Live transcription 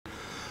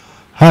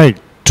Hi,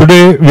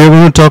 today we are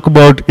going to talk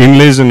about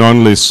inlays and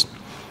onlays.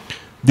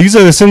 These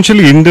are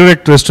essentially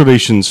indirect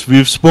restorations.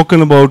 We've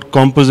spoken about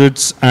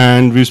composites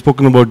and we've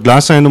spoken about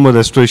glass ionomer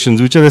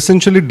restorations, which are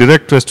essentially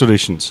direct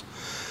restorations.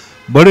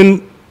 But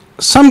in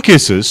some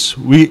cases,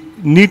 we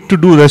need to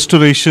do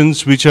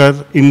restorations which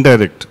are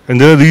indirect,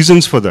 and there are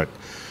reasons for that.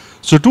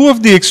 So two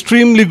of the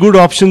extremely good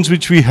options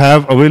which we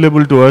have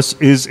available to us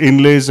is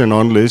inlays and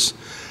onlays.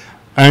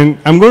 And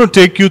I'm going to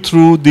take you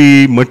through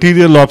the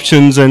material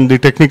options and the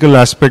technical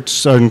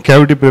aspects and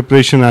cavity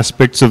preparation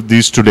aspects of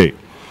these today.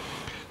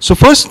 So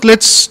first,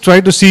 let's try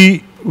to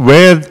see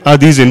where are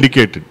these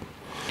indicated.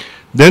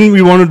 Then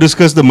we want to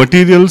discuss the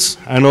materials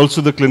and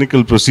also the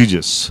clinical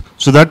procedures.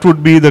 So that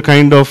would be the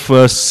kind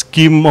of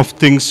scheme of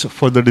things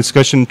for the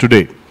discussion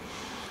today.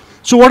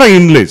 So what are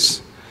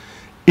inlays?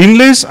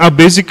 Inlays are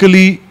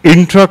basically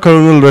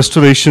intracoronal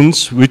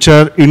restorations which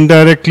are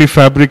indirectly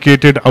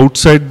fabricated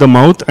outside the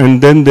mouth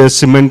and then they're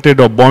cemented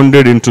or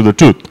bonded into the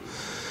tooth.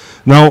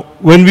 Now,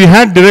 when we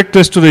had direct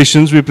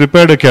restorations, we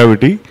prepared a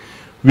cavity.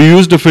 We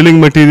used a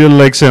filling material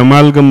like say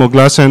amalgam or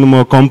glass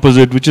ionomer or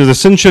composite, which is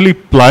essentially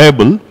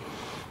pliable.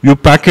 You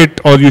pack it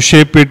or you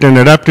shape it and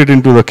adapt it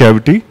into the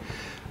cavity.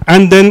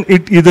 And then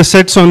it either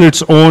sets on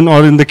its own,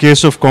 or in the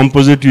case of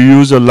composite, you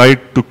use a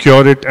light to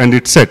cure it and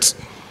it sets.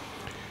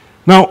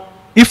 Now,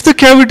 if the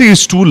cavity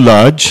is too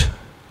large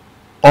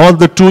or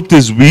the tooth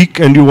is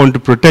weak and you want to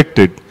protect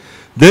it,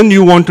 then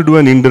you want to do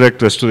an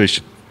indirect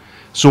restoration.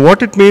 So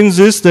what it means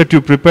is that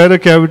you prepare a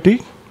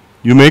cavity,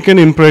 you make an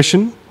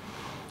impression,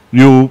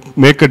 you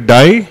make a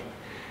die,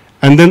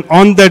 and then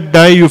on that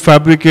die you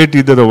fabricate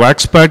either a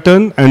wax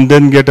pattern and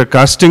then get a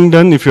casting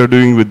done if you're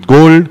doing with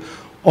gold,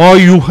 or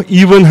you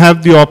even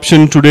have the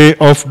option today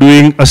of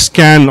doing a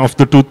scan of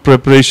the tooth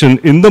preparation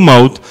in the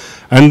mouth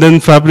and then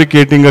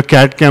fabricating a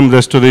CAD/CAM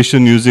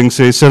restoration using,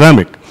 say,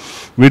 ceramic.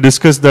 We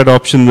discussed that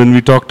option when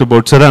we talked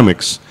about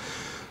ceramics.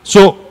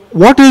 So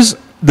what is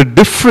the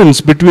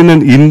difference between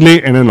an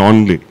inlay and an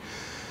onlay?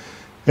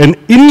 An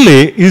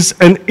inlay is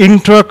an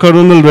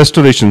intracoronal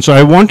restoration. So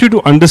I want you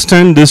to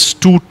understand these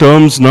two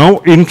terms now,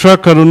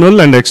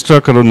 intracoronal and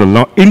extracoronal.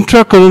 Now,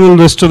 intracoronal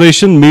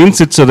restoration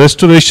means it's a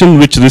restoration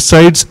which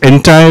resides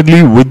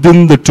entirely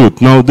within the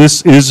tooth. Now,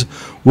 this is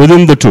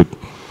within the tooth.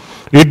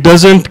 It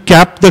doesn't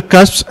cap the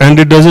cusps and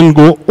it doesn't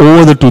go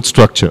over the tooth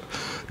structure.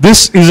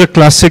 This is a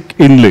classic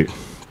inlay.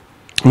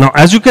 Now,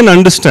 as you can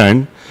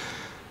understand,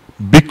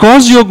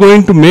 because you're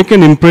going to make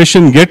an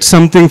impression, get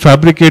something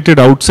fabricated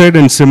outside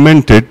and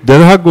cement it,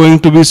 there are going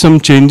to be some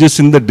changes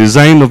in the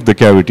design of the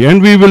cavity.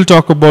 And we will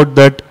talk about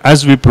that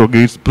as we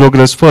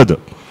progress further.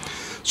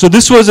 So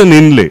this was an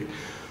inlay.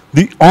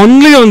 The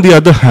onlay, on the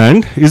other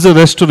hand, is a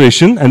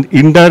restoration, an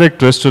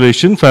indirect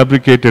restoration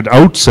fabricated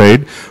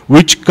outside,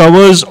 which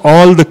covers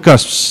all the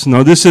cusps.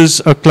 Now this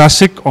is a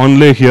classic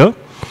onlay here.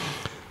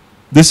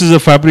 This is a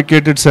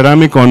fabricated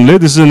ceramic onlay.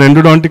 This is an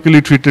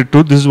endodontically treated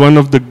tooth. This is one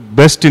of the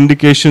best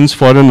indications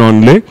for an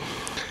onlay.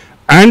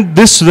 And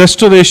this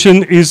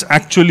restoration is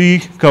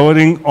actually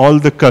covering all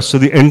the cusps. So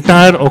the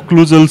entire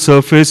occlusal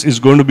surface is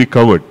going to be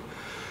covered.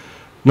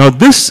 Now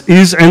this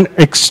is an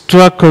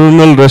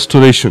extracoronal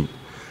restoration.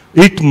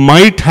 It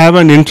might have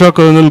an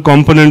intracoronal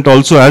component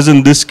also, as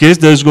in this case,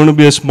 there is going to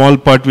be a small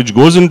part which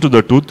goes into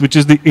the tooth, which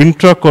is the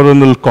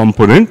intracoronal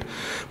component,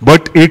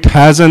 but it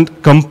has a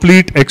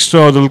complete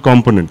extraoral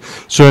component.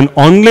 So an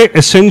onlay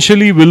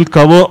essentially will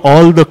cover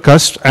all the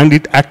cusps and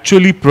it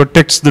actually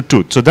protects the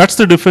tooth. So that's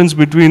the difference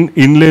between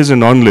inlays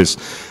and onlays.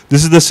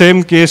 This is the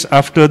same case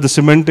after the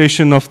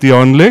cementation of the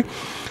onlay.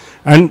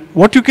 And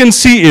what you can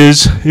see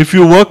is, if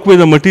you work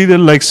with a material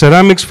like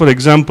ceramics, for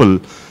example,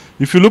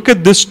 if you look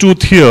at this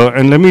tooth here,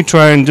 and let me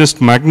try and just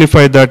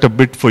magnify that a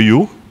bit for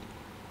you.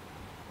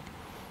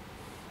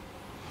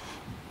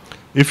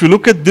 If you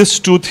look at this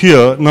tooth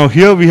here, now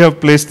here we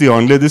have placed the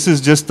onlay. This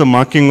is just the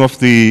marking of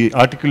the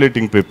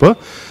articulating paper.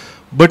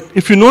 But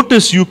if you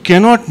notice, you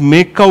cannot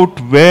make out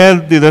where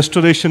the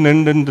restoration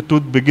ends and the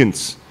tooth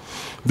begins.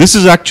 This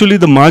is actually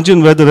the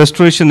margin where the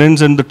restoration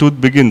ends and the tooth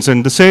begins.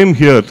 And the same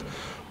here.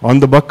 On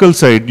the buccal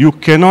side, you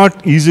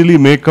cannot easily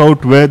make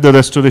out where the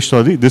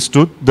restoration,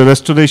 the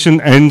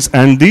restoration ends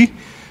and the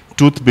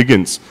tooth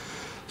begins.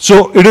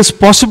 So it is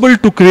possible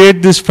to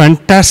create this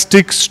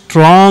fantastic,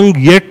 strong,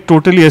 yet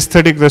totally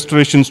aesthetic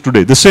restorations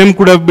today. The same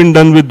could have been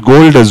done with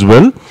gold as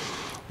well.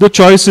 The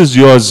choice is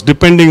yours,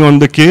 depending on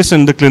the case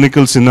and the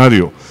clinical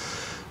scenario.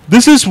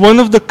 This is one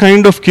of the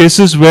kind of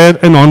cases where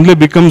an onlay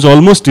becomes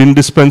almost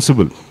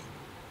indispensable.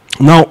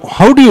 Now,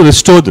 how do you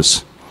restore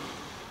this?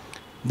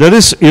 There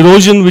is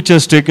erosion which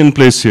has taken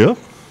place here.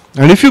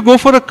 And if you go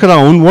for a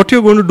crown, what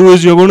you're going to do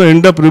is you're going to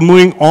end up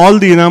removing all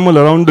the enamel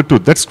around the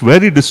tooth. That's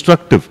very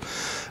destructive.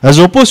 As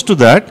opposed to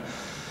that,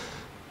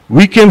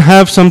 we can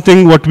have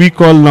something what we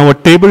call now a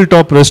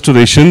tabletop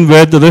restoration,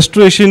 where the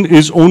restoration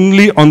is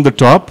only on the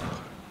top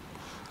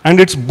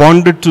and it's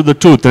bonded to the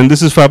tooth. And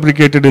this is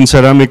fabricated in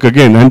ceramic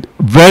again, and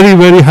very,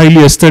 very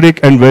highly aesthetic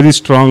and very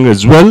strong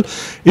as well,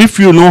 if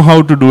you know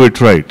how to do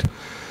it right.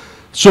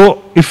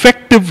 So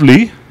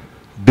effectively,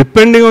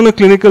 Depending on a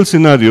clinical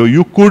scenario,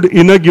 you could,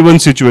 in a given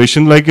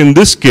situation, like in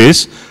this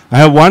case, I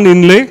have one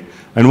inlay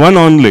and one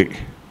onlay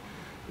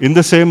in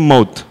the same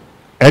mouth,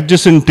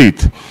 adjacent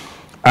teeth.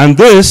 And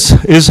this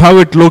is how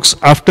it looks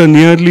after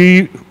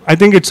nearly, I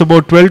think it's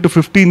about 12 to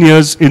 15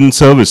 years in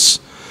service.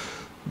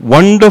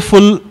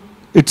 Wonderful.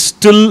 It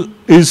still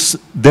is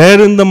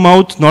there in the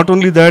mouth. Not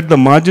only that, the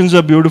margins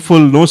are beautiful,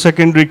 no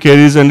secondary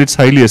caries, and it's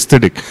highly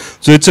aesthetic.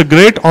 So it's a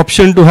great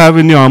option to have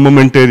in your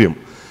armamentarium.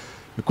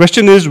 The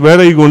question is, where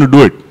are you going to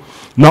do it?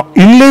 Now,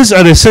 inlays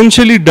are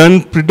essentially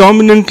done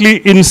predominantly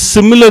in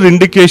similar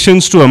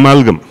indications to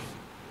amalgam.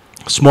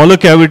 Smaller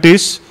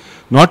cavities,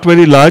 not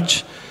very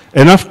large,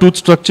 enough tooth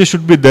structure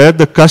should be there,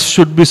 the cusp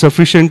should be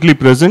sufficiently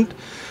present.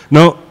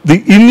 Now,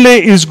 the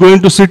inlay is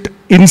going to sit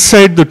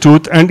inside the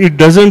tooth and it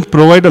doesn't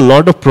provide a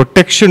lot of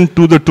protection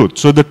to the tooth.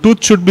 So the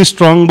tooth should be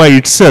strong by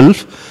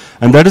itself,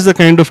 and that is the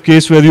kind of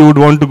case where you would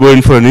want to go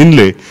in for an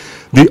inlay.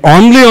 The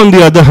onlay, on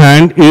the other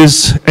hand,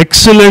 is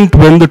excellent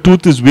when the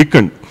tooth is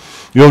weakened.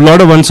 You have a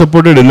lot of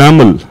unsupported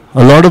enamel.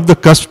 A lot of the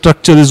cusp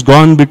structure is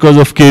gone because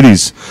of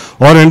caries.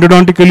 Or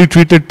endodontically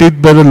treated teeth,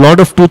 where a lot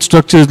of tooth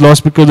structure is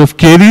lost because of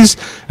caries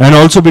and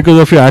also because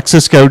of your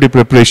access cavity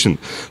preparation.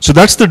 So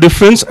that's the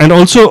difference. And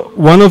also,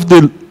 one of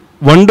the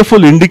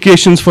wonderful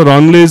indications for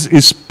onlays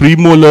is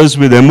premolars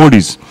with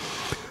MODs.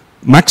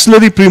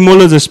 Maxillary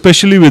premolars,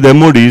 especially with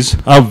MODs,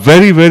 are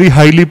very, very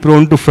highly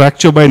prone to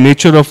fracture by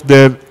nature of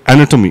their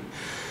anatomy.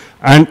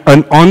 And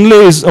an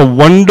onlay is a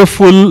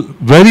wonderful,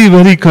 very,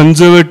 very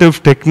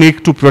conservative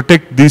technique to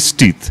protect these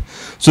teeth.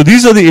 So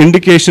these are the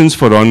indications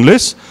for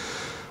onlays.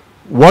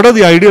 What are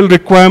the ideal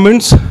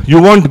requirements?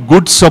 You want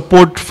good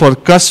support for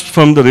cusp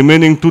from the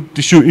remaining tooth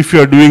tissue if you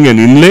are doing an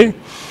inlay.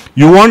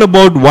 You want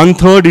about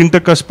 1/3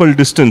 intercuspal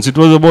distance. It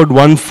was about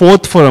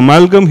 1/4 for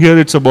amalgam. Here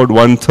it's about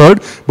 1/3.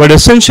 But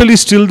essentially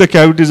still the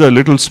cavities are a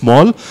little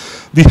small.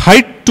 The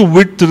height to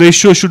width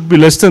ratio should be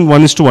less than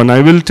 1:1. I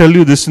will tell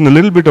you this in a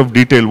little bit of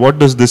detail. What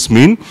does this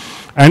mean?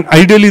 And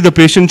ideally the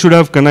patient should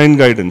have canine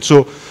guidance.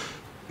 So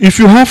if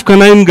you have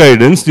canine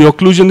guidance, the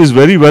occlusion is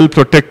very well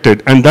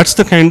protected, and that's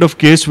the kind of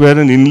case where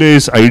an inlay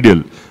is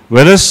ideal.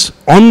 Whereas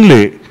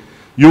onlay,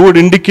 you would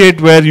indicate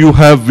where you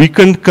have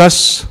weakened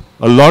cusps,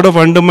 a lot of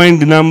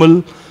undermined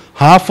enamel,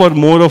 half or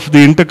more of the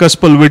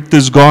intercuspal width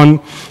is gone,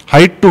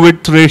 height to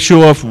width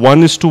ratio of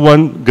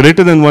 1:1,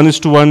 greater than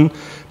 1:1,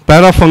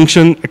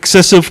 parafunction,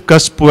 excessive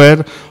cusp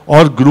wear,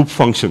 or group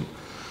function.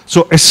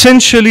 So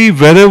essentially,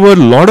 wherever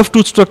a lot of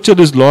tooth structure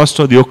is lost,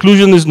 or the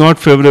occlusion is not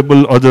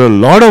favorable, or there are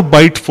a lot of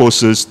bite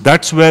forces,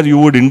 that's where you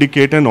would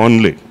indicate an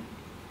onlay.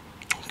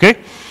 Okay?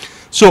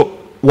 So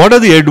what are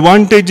the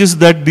advantages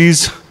that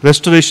these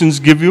restorations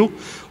give you?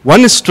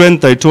 One is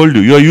strength, I told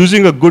you. You are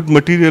using a good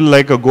material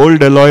like a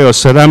gold alloy or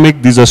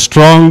ceramic. These are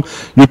strong.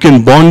 You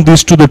can bond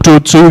these to the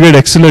tooth, so you get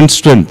excellent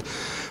strength.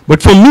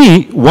 But for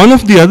me, one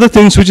of the other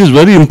things which is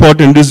very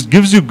important is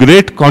gives you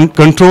great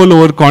control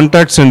over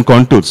contacts and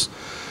contours.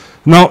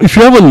 Now, if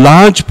you have a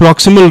large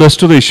proximal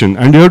restoration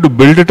and you have to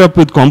build it up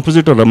with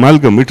composite or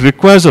amalgam, it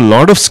requires a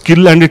lot of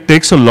skill and it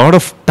takes a lot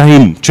of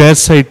time,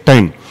 chair-side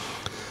time.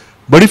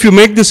 But if you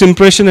make this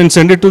impression and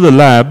send it to the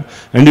lab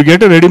and you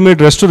get a ready-made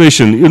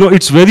restoration, you know,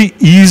 it's very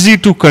easy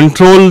to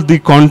control the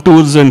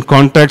contours and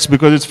contacts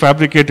because it's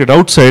fabricated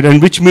outside,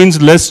 and which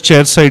means less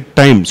chair-side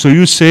time. So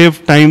you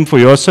save time for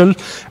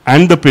yourself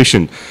and the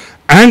patient.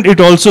 And it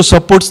also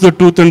supports the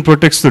tooth and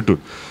protects the tooth.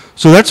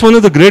 So that's one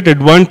of the great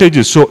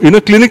advantages. So in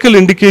a clinical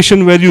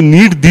indication where you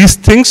need these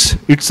things,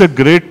 it's a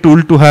great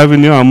tool to have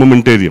in your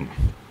armamentarium.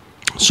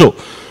 So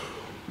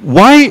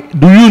why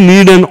do you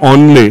need an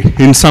onlay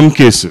in some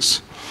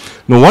cases?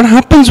 Now what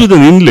happens with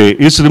an inlay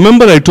is,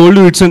 remember I told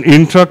you it's an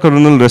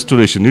intracoronal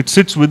restoration. It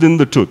sits within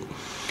the tooth.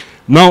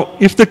 Now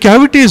if the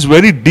cavity is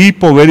very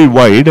deep or very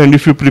wide, and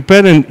if you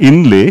prepare an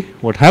inlay,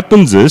 what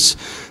happens is,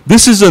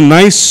 this is a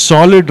nice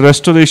solid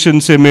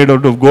restoration, say made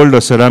out of gold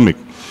or ceramic.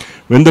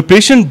 When the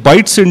patient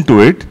bites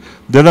into it,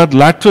 there are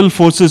lateral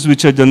forces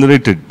which are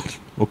generated.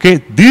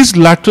 Okay, these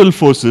lateral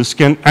forces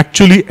can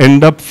actually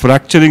end up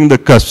fracturing the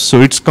cusp, so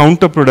it's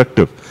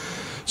counterproductive.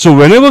 So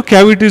whenever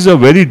cavities are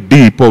very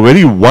deep or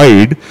very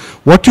wide,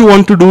 what you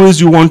want to do is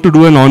you want to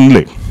do an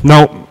onlay.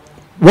 Now,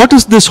 what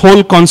is this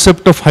whole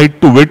concept of height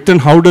to width,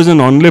 and how does an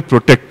onlay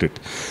protect it?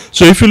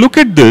 So if you look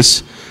at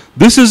this,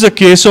 this is a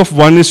case of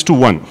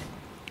 1:1.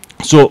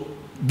 So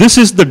this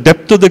is the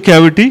depth of the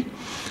cavity,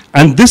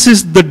 and this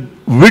is the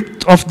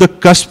width of the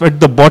cusp at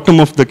the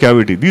bottom of the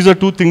cavity. These are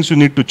two things you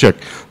need to check.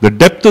 The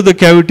depth of the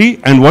cavity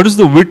and what is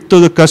the width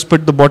of the cusp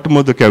at the bottom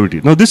of the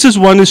cavity. Now this is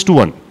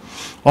 1:1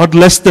 or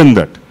less than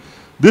that.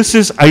 This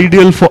is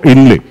ideal for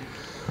inlay.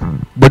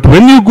 But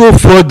when you go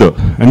further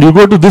and you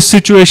go to this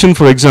situation,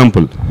 for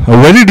example, a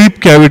very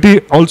deep cavity,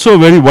 also a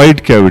very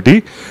wide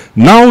cavity,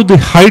 now the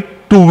height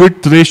to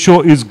width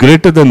ratio is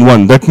greater than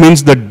 1. That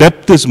means the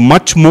depth is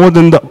much more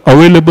than the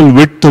available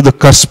width of the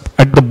cusp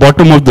at the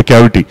bottom of the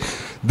cavity.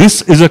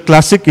 This is a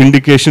classic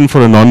indication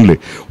for an onlay.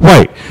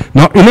 Why?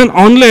 Now in an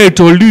onlay, I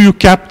told you, you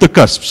cap the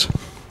cusps.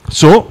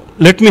 So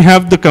let me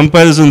have the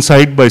comparison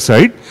side by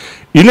side.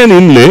 In an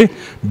inlay,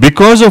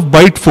 because of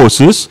bite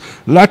forces,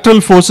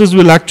 lateral forces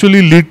will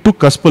actually lead to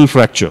cuspal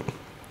fracture.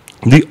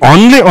 The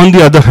onlay, on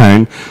the other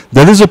hand,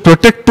 there is a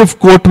protective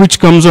coat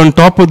which comes on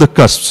top of the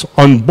cusps,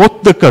 on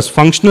both the cusps,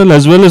 functional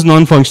as well as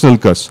non-functional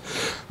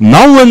cusps.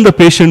 Now when the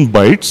patient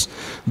bites,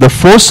 the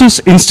forces,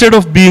 instead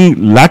of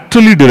being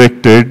laterally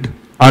directed,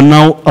 are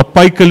now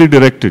apically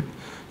directed.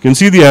 You can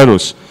see the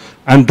arrows.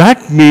 And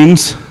that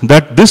means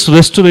that this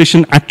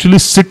restoration actually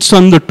sits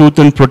on the tooth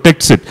and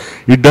protects it.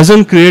 It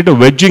doesn't create a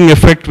wedging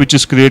effect which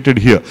is created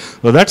here.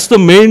 So that's the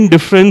main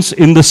difference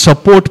in the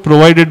support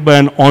provided by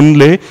an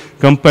onlay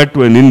compared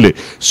to an inlay.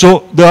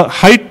 So the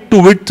height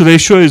to width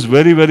ratio is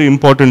very, very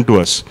important to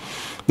us.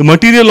 The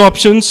material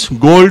options,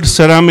 gold,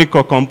 ceramic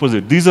or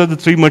composite. These are the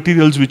three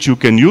materials which you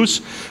can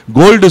use.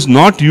 Gold is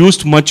not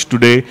used much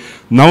today.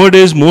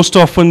 Nowadays, most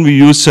often we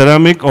use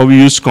ceramic or we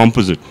use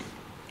composite.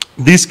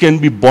 These can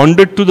be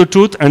bonded to the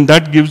tooth and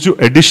that gives you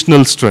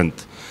additional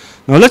strength.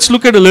 Now let's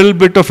look at a little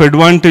bit of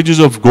advantages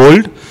of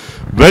gold.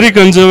 Very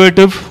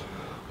conservative,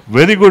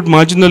 very good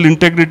marginal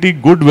integrity,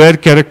 good wear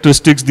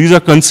characteristics. These are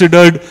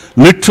considered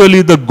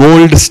literally the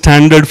gold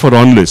standard for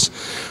onlays.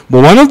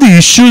 But one of the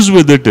issues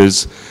with it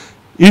is,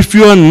 if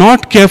you are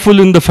not careful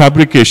in the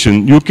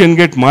fabrication, you can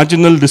get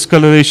marginal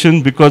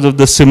discoloration because of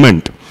the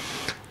cement.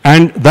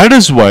 And that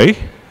is why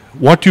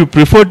what you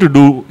prefer to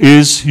do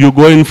is you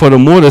go in for a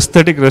more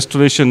aesthetic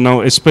restoration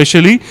now,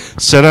 especially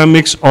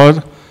ceramics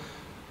or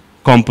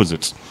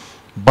composites.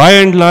 By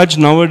and large,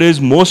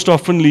 nowadays, most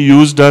oftenly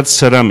used are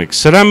ceramics.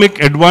 Ceramic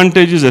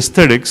advantage is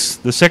aesthetics.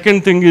 The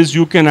second thing is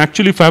you can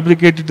actually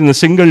fabricate it in a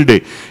single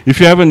day. If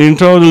you have an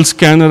intraoral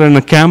scanner and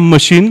a CAM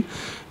machine,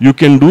 you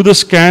can do the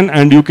scan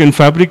and you can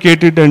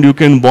fabricate it and you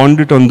can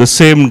bond it on the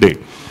same day.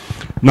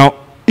 Now,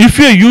 if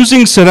you are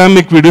using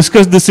ceramic, we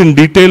discussed this in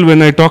detail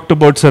when I talked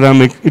about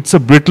ceramic, it's a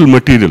brittle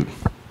material.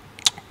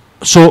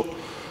 So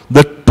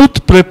the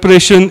tooth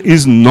preparation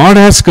is not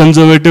as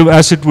conservative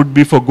as it would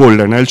be for gold,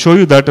 and I'll show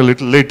you that a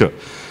little later.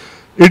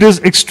 It is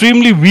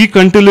extremely weak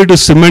until it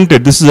is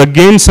cemented. This is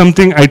again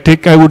something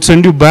I would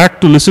send you back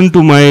to listen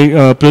to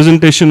my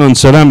presentation on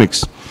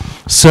ceramics.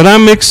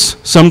 Ceramics,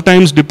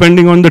 sometimes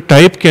depending on the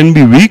type, can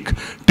be weak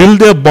till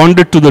they are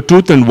bonded to the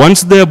tooth, and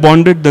once they are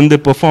bonded, then they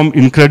perform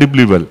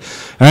incredibly well.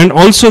 And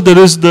also there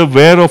is the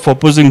wear of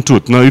opposing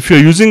tooth. Now if you are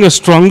using a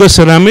stronger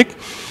ceramic,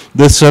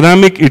 the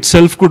ceramic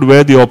itself could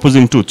wear the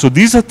opposing tooth. So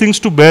these are things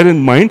to bear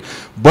in mind,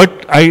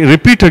 but I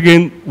repeat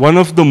again, one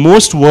of the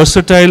most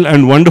versatile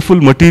and wonderful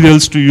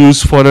materials to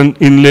use for an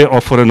inlay or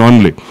for an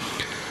onlay.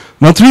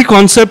 Now three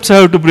concepts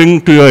I have to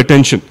bring to your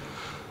attention.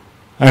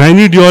 And I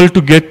need you all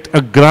to get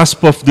a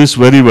grasp of this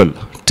very well.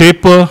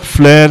 Taper,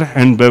 flare,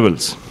 and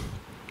bevels.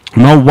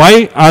 Now,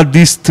 why are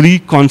these three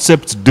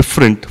concepts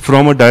different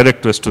from a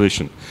direct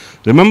restoration?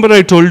 Remember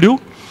I told you,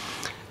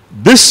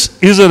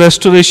 this is a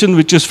restoration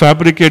which is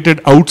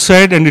fabricated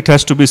outside and it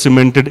has to be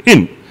cemented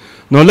in.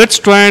 Now, let's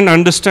try and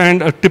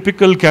understand a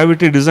typical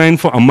cavity design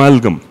for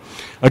amalgam.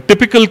 A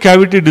typical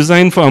cavity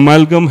design for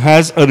amalgam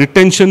has a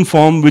retention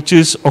form which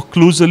is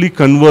occlusally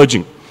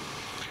converging.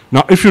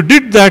 Now, if you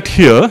did that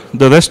here,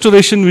 the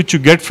restoration which you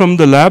get from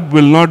the lab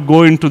will not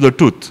go into the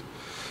tooth.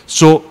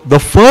 So, the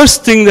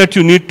first thing that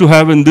you need to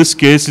have in this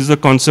case is the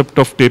concept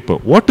of taper.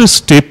 What is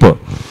taper?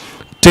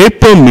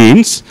 Taper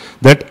means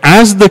that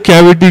as the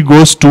cavity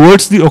goes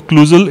towards the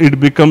occlusal, it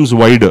becomes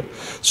wider.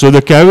 So,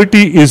 the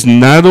cavity is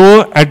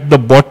narrower at the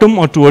bottom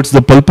or towards the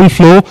pulpal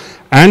floor,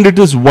 and it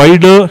is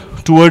wider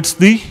towards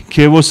the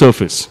cavo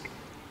surface.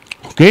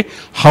 Okay,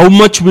 how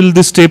much will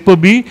this taper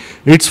be?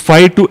 It's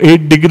 5 to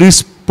 8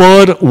 degrees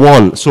per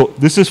wall. So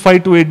this is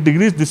 5 to 8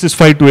 degrees, this is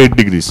 5 to 8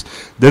 degrees.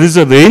 There is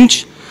a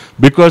range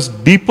because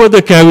deeper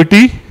the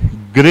cavity,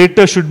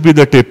 greater should be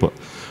the taper.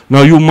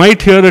 Now you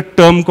might hear a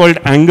term called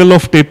angle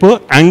of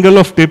taper. Angle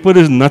of taper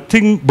is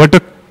nothing but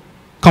a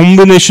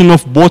combination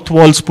of both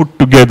walls put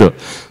together.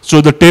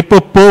 So the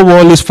taper per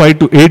wall is 5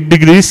 to 8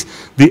 degrees.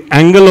 The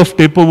angle of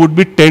taper would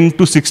be 10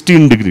 to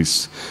 16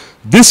 degrees.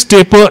 This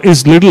taper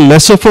is little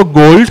lesser for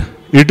gold.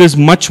 It is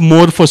much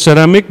more for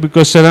ceramic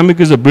because ceramic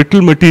is a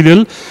brittle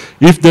material.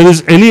 If there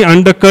is any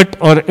undercut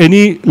or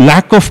any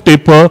lack of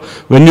taper,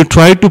 when you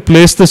try to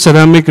place the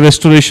ceramic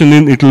restoration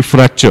in, it will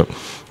fracture.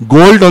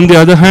 Gold, on the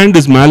other hand,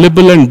 is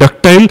malleable and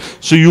ductile,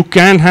 so you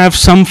can have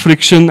some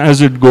friction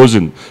as it goes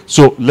in.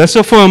 So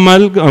lesser for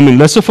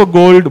lesser for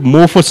gold,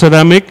 more for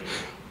ceramic,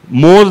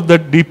 more the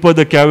deeper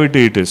the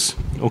cavity it is.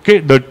 Okay,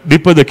 the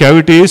deeper the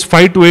cavity is,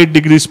 5 to 8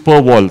 degrees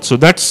per wall. So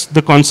that's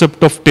the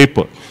concept of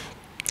taper.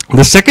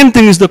 The second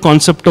thing is the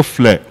concept of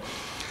flare.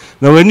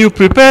 Now when you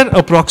prepare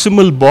a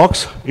proximal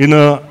box in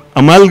an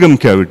amalgam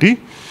cavity,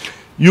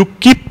 you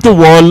keep the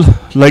wall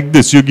like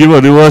this, you give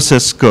a reverse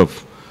S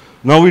curve.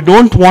 Now we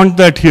don't want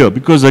that here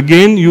because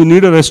again you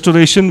need a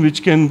restoration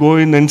which can go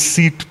in and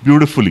seat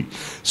beautifully.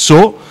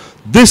 So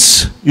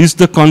this is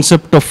the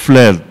concept of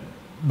flare.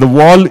 The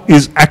wall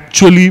is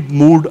actually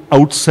moved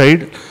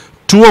outside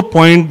to a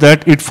point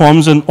that it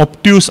forms an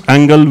obtuse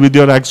angle with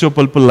your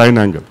axiopulpal line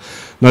angle.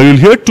 Now you'll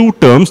hear two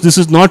terms. This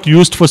is not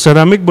used for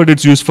ceramic, but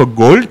it's used for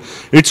gold.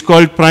 It's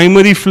called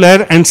primary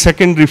flare and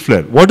secondary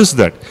flare. What is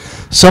that?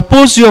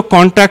 Suppose your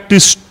contact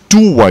is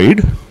too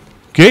wide.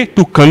 Okay,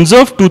 to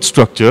conserve tooth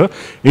structure,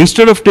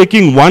 instead of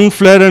taking one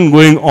flare and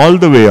going all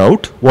the way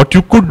out, what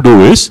you could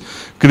do is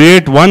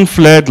create one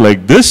flare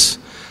like this,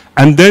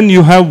 and then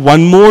you have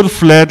one more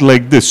flare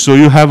like this. So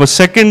you have a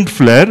second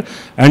flare,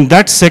 and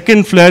that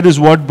second flare is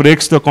what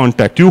breaks the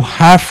contact. You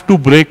have to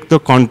break the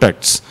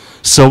contacts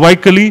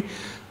cervically,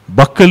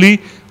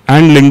 buccally,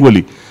 and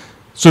lingually.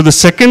 So the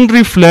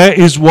secondary flare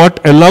is what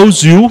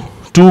allows you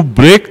to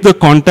break the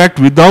contact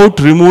without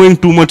removing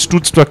too much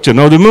tooth structure.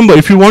 Now remember,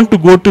 if you want to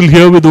go till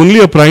here with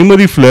only a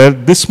primary flare,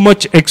 this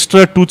much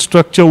extra tooth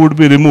structure would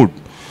be removed.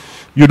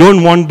 You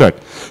don't want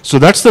that. So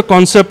that's the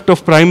concept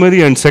of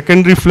primary and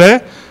secondary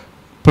flare.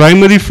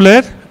 Primary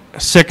flare,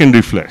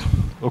 secondary flare.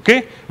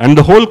 Okay? And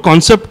the whole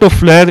concept of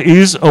flare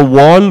is a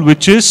wall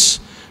which is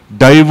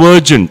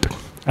divergent.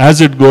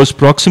 As it goes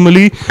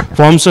proximally,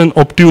 forms an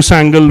obtuse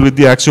angle with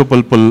the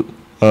axiopulpal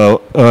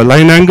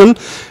line angle,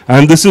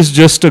 and this is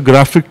just a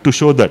graphic to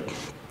show that.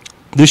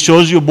 This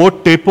shows you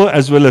both taper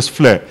as well as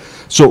flare.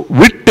 So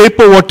with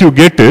taper, what you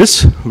get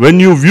is, when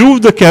you view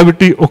the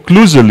cavity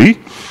occlusally,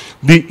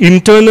 the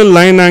internal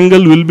line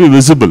angle will be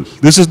visible.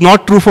 This is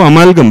not true for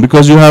amalgam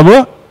because you have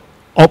a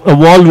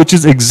wall which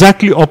is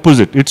exactly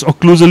opposite. It's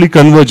occlusally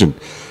convergent.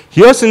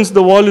 Here, since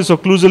the wall is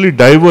occlusally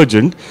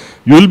divergent,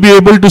 you will be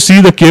able to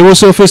see the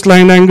cavo-surface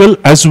line angle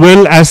as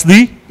well as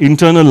the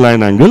internal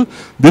line angle.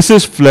 This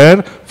is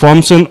flare,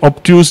 forms an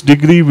obtuse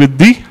degree with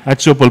the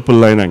axiopulpal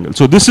line angle.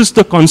 So this is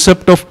the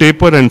concept of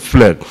taper and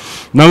flare.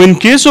 Now in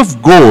case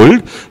of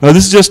gold, now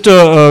this is just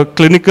a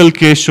clinical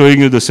case showing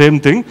you the same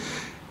thing.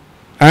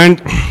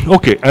 And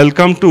okay, I'll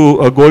come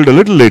to gold a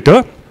little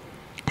later.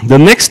 The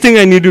next thing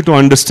I need you to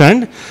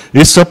understand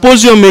is,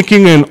 suppose you're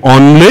making an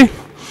onlay,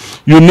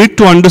 you need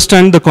to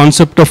understand the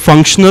concept of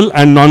functional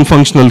and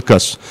non-functional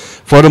cusp.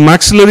 For a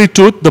maxillary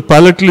tooth, the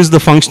palatal is the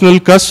functional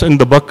cusp and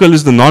the buccal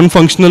is the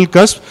non-functional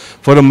cusp.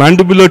 For a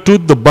mandibular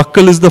tooth, the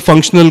buccal is the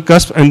functional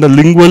cusp and the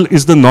lingual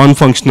is the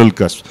non-functional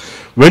cusp.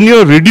 When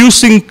you're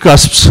reducing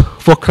cusps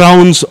for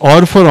crowns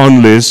or for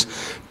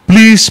onlays,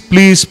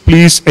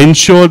 please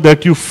ensure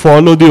that you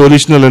follow the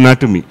original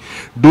anatomy.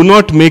 Do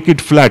not make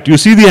it flat. You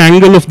see the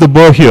angle of the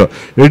burr here.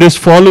 It is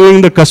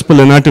following the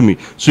cuspal anatomy.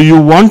 So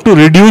you want to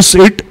reduce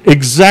it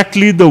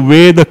exactly the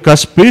way the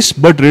cusp is,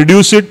 but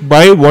reduce it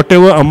by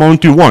whatever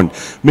amount you want.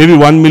 Maybe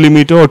 1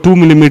 millimeter or 2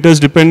 millimeters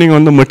depending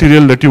on the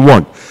material that you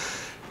want.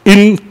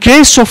 In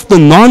case of the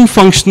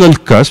non-functional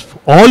cusp,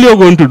 all you're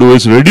going to do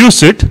is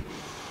reduce it,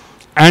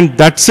 and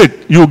that's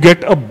it. You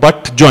get a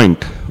butt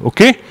joint.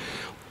 Okay?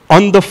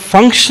 On the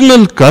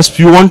functional cusp,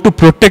 you want to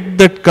protect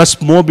that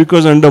cusp more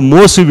because under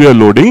more severe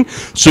loading.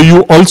 So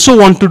you also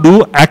want to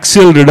do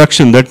axial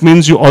reduction. That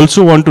means you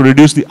also want to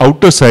reduce the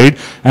outer side,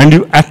 and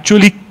you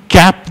actually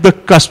cap the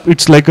cusp.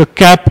 It's like a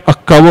cap, a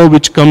cover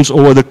which comes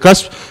over the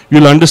cusp.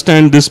 You'll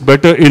understand this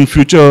better in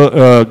future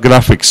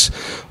graphics.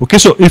 Okay,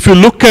 so if you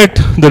look at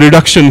the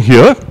reduction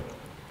here,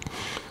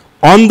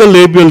 on the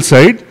labial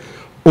side,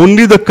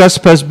 only the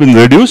cusp has been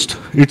reduced.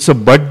 It's a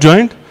butt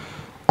joint.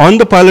 On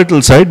the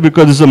palatal side,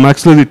 because it's a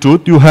maxillary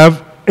tooth, you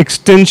have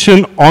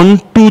extension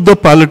onto the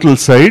palatal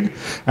side,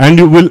 and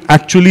you will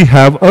actually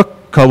have a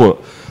cover.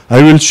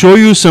 I will show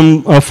you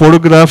some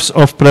photographs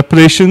of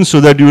preparation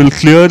so that you will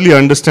clearly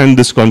understand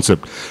this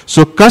concept.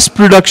 So cusp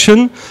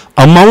reduction,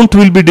 amount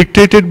will be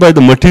dictated by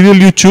the material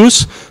you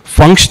choose.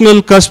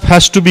 Functional cusp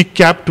has to be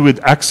capped with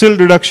axial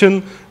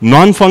reduction.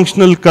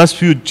 Non-functional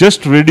cusp, you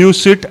just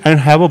reduce it and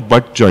have a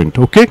butt joint.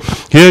 Okay?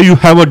 Here you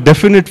have a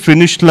definite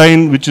finish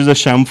line which is a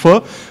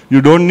chamfer.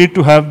 You don't need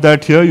to have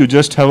that here, you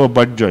just have a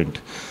butt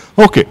joint.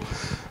 Okay.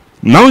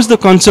 Now is the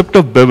concept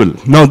of bevel.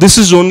 Now this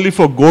is only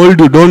for gold,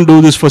 you don't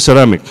do this for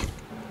ceramic.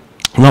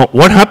 Now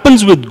what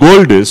happens with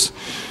gold is,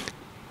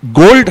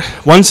 gold,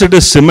 once it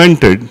is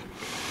cemented,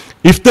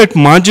 if that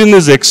margin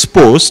is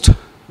exposed,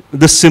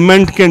 the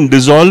cement can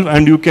dissolve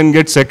and you can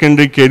get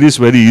secondary caries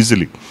very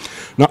easily.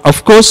 Now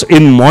of course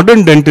in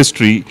modern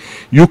dentistry,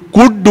 you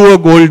could do a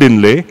gold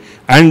inlay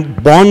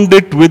and bond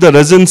it with a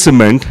resin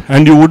cement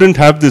and you wouldn't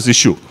have this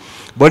issue.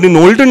 But in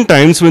olden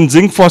times, when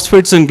zinc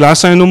phosphates and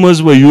glass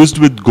ionomers were used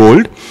with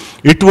gold,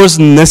 it was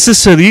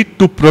necessary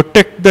to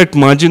protect that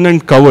margin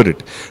and cover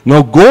it.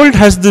 Now gold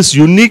has this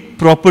unique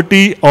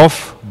property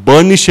of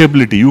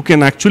burnishability. You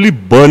can actually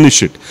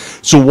burnish it.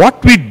 So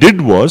what we did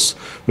was,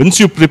 once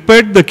you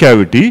prepared the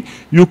cavity,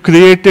 you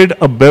created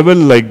a bevel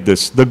like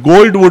this. The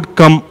gold would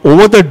come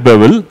over that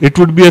bevel. It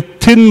would be a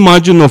thin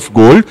margin of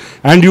gold,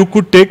 and you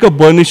could take a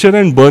burnisher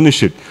and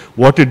burnish it.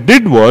 What it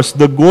did was,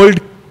 the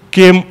gold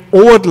came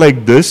over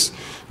like this.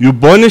 You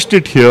burnished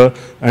it here,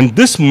 and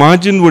this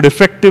margin would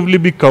effectively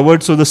be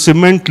covered, so the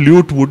cement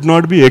lute would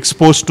not be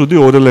exposed to the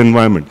oral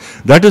environment.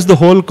 That is the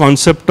whole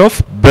concept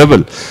of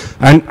bevel.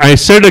 And I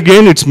said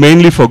again, it's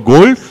mainly for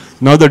gold.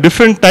 Now the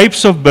different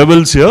types of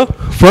bevels here.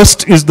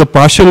 First is the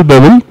partial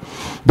bevel.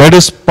 That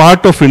is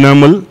part of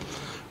enamel,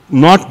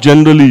 not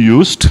generally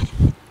used.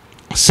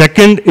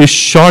 Second is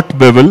short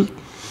bevel.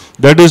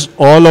 that is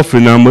all of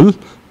enamel,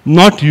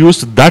 not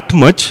used that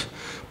much.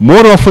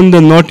 More often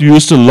than not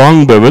used a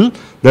long bevel,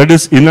 that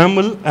is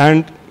enamel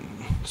and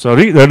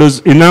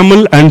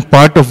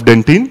part of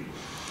dentine.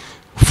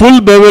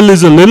 Full bevel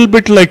is a little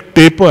bit like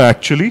taper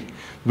actually,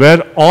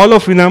 where all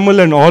of enamel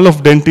and all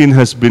of dentine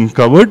has been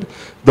covered.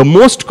 The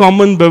most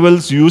common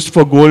bevels used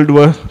for gold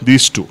were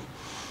these two.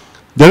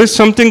 There is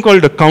something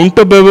called a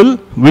counter bevel,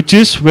 which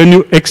is when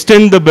you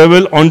extend the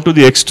bevel onto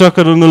the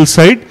extracoronal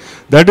side.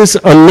 That is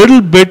a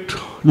little bit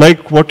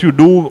like what you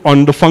do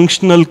on the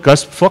functional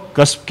cusp for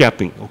cusp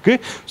capping. Okay,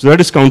 so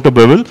that is counter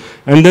bevel.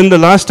 And then the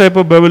last type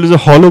of bevel is a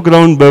hollow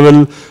ground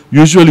bevel,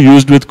 usually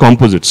used with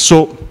composites.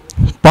 So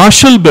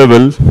partial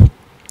bevel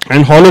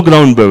and hollow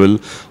ground bevel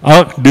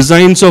are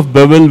designs of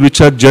bevel which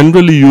are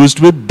generally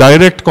used with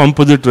direct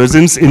composite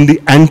resins in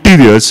the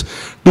anteriors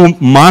to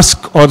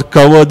mask or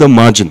cover the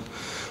margin.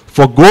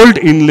 For gold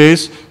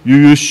inlays, you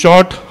use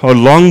short or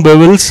long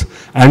bevels,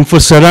 and for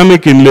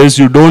ceramic inlays,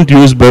 you don't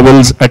use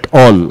bevels at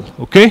all.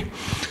 Okay?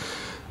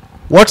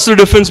 What's the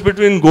difference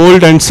between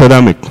gold and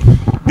ceramic?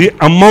 The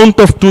amount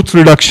of tooth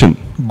reduction.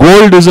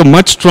 Gold is a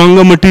much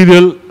stronger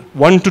material,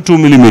 1 to 2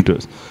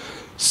 millimeters.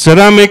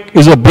 Ceramic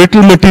is a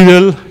brittle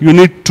material, you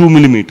need 2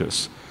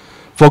 millimeters.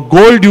 For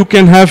gold, you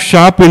can have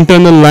sharp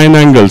internal line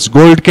angles.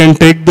 Gold can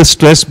take the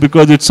stress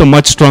because it's a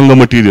much stronger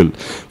material.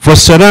 For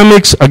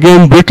ceramics,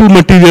 again, brittle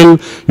material,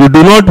 you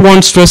do not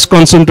want stress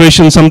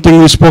concentration, something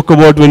we spoke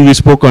about when we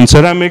spoke on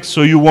ceramics,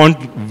 so you want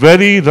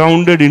very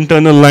rounded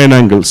internal line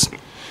angles.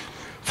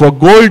 For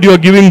gold, you are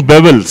giving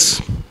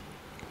bevels.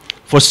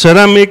 For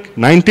ceramic,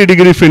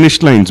 90-degree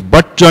finish lines,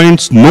 butt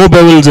joints, no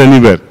bevels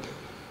anywhere.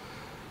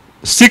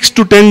 6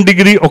 to 10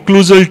 degree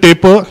occlusal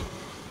taper,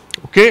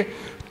 okay?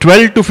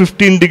 12 to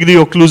 15 degree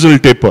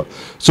occlusal taper.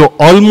 So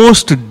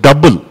almost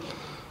double.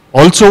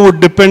 Also would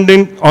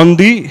depending on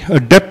the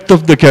depth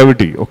of the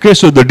cavity. Okay,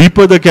 so the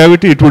deeper the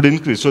cavity, it would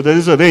increase. So there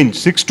is a range,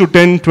 6 to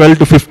 10, 12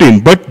 to 15,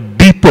 but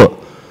deeper.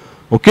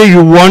 Okay,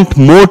 you want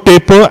more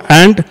taper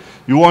and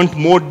you want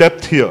more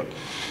depth here.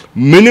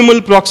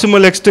 Minimal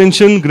proximal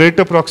extension,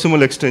 greater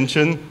proximal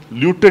extension,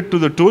 luted to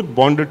the tooth,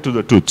 bonded to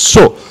the tooth.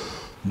 So,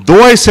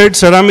 though I said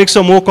ceramics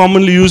are more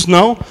commonly used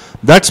now,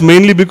 that's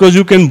mainly because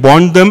you can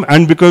bond them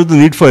and because of the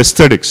need for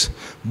aesthetics.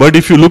 But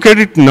if you look at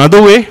it another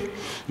way,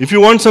 if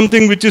you want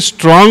something which is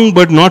strong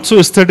but not so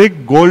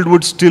aesthetic, gold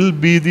would still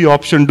be the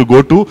option to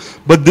go to.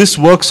 But this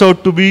works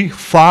out to be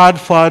far,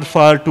 far,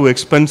 far too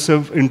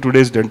expensive in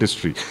today's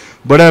dentistry.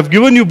 But I've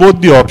given you both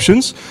the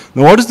options.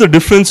 Now, what is the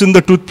difference in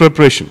the tooth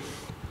preparation?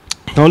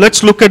 Now,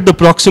 let's look at the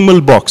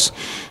proximal box.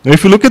 Now,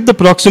 if you look at the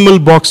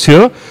proximal box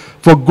here,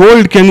 for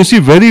gold, can you see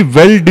very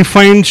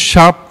well-defined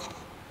sharp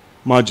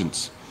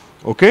margins?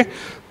 Okay?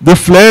 The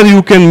flare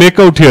you can make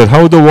out here,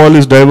 how the wall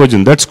is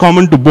divergent. That's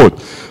common to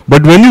both.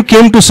 But when you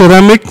came to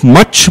ceramic,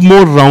 much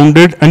more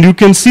rounded, and you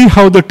can see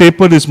how the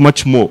taper is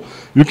much more.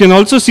 You can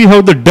also see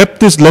how the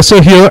depth is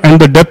lesser here and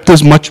the depth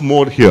is much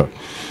more here.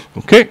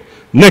 Okay?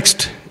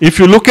 Next, if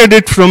you look at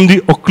it from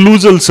the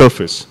occlusal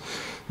surface,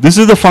 this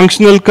is the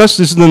functional cusp,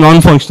 this is the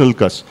non-functional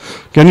cusp.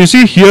 Can you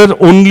see here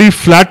only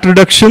flat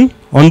reduction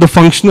on the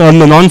functional, on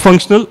the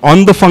non-functional?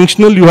 On the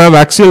functional, you have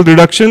axial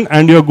reduction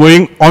and you're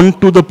going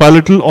onto the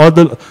palatal or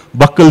the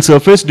buccal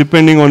surface,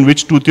 depending on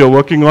which tooth you're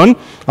working on,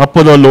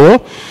 upper or lower.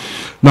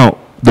 Now,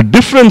 the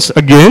difference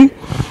again,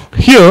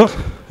 here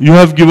you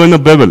have given a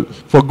bevel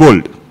for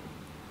gold.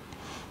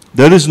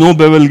 There is no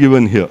bevel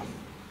given here.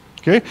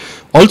 Okay?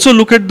 Also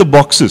look at the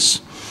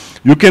boxes.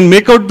 You can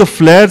make out the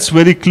flares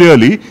very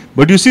clearly,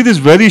 but you see this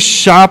very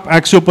sharp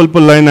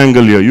axiopulpal line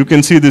angle here. You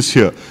can see this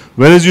here.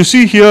 Whereas you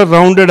see here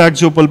rounded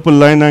axiopulpal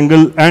line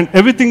angle, and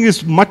everything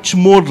is much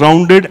more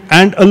rounded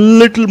and a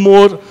little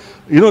more,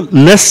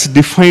 less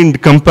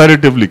defined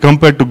comparatively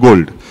compared to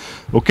gold.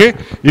 Okay?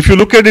 If you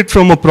look at it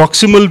from a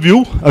proximal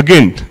view,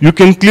 again, you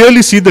can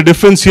clearly see the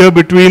difference here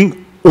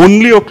between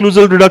only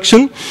occlusal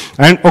reduction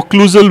and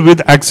occlusal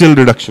with axial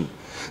reduction.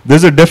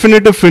 There's a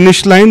definitive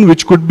finish line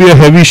which could be a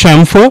heavy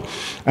chamfer,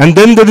 and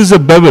then there is a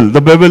bevel.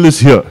 The bevel is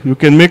here. You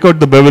can make out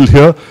the bevel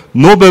here.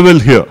 No bevel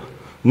here.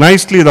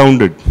 Nicely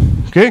rounded.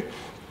 Okay?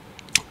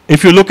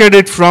 If you look at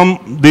it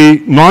from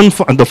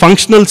the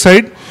functional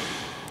side,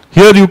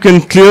 here you can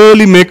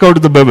clearly make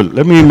out the bevel.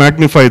 Let me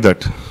magnify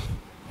that.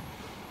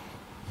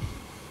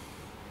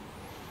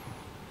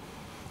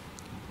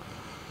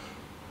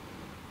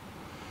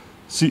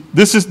 See,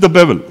 this is the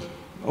bevel.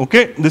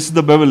 Okay, this is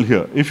the bevel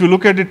here. If you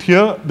look at it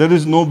here, there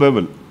is no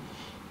bevel.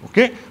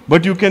 Okay,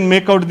 but you can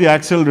make out the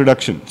axial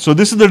reduction. So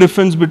this is the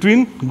difference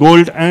between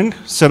gold and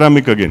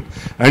ceramic again.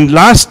 And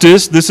last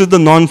is, this is the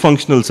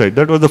non-functional side.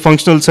 That was the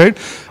functional side.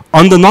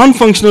 On the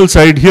non-functional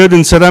side, here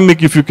in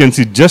ceramic, if you can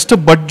see, just a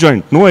butt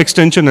joint, no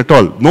extension at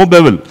all, no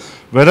bevel.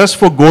 Whereas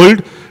for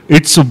gold,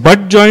 it's a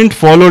butt joint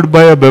followed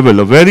by a bevel,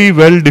 a very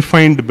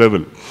well-defined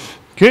bevel.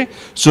 Okay,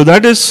 so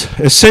that is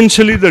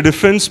essentially the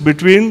difference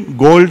between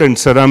gold and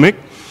ceramic.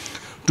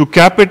 To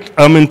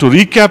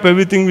recap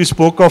everything we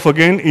spoke of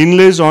again,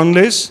 inlays,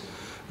 onlays,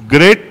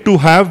 great to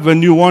have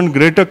when you want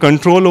greater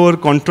control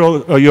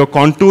over your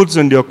contours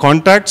and your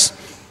contacts.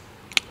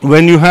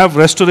 when you have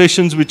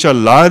restorations which are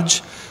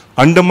large,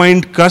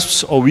 undermined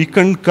cusps or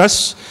weakened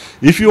cusps,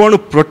 if you want to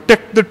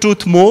protect the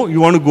tooth more,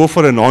 you want to go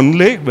for an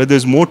onlay where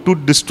there's more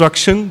tooth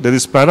destruction, there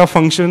is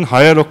parafunction,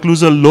 higher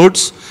occlusal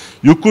loads.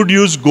 You could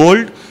use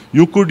gold,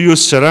 you could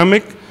use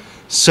ceramic.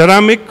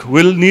 Ceramic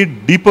will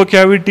need deeper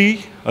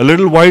cavity, a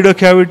little wider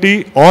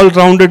cavity, all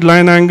rounded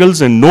line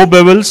angles and no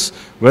bevels,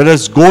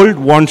 whereas gold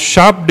wants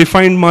sharp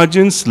defined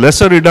margins,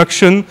 lesser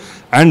reduction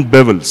and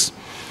bevels.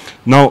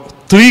 Now,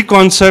 3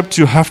 concepts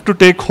you have to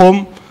take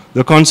home: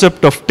 the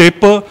concept of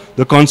taper,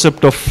 the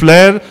concept of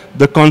flare,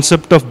 the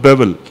concept of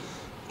bevel.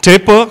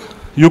 Taper,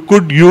 you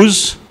could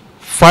use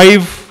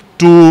 5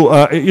 to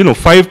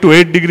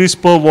 8 degrees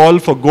per wall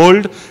for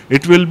gold.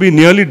 It will be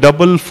nearly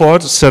double for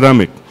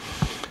ceramic.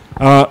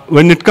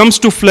 When it comes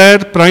to flare,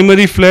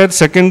 primary flare,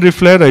 secondary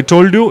flare, I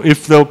told you,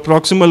 if the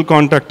proximal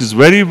contact is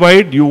very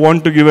wide, you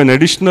want to give an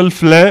additional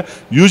flare,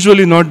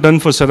 usually not done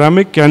for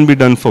ceramic, can be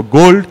done for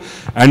gold.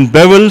 And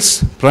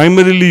bevels,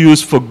 primarily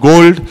used for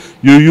gold,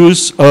 you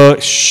use a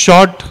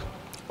short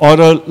or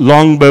a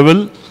long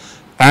bevel,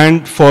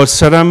 and for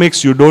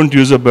ceramics, you don't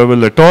use a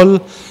bevel at all.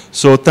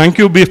 So thank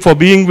you for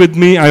being with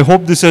me. I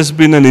hope this has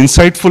been an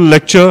insightful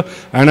lecture,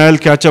 and I'll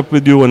catch up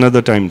with you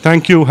another time.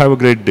 Thank you. Have a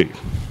great day.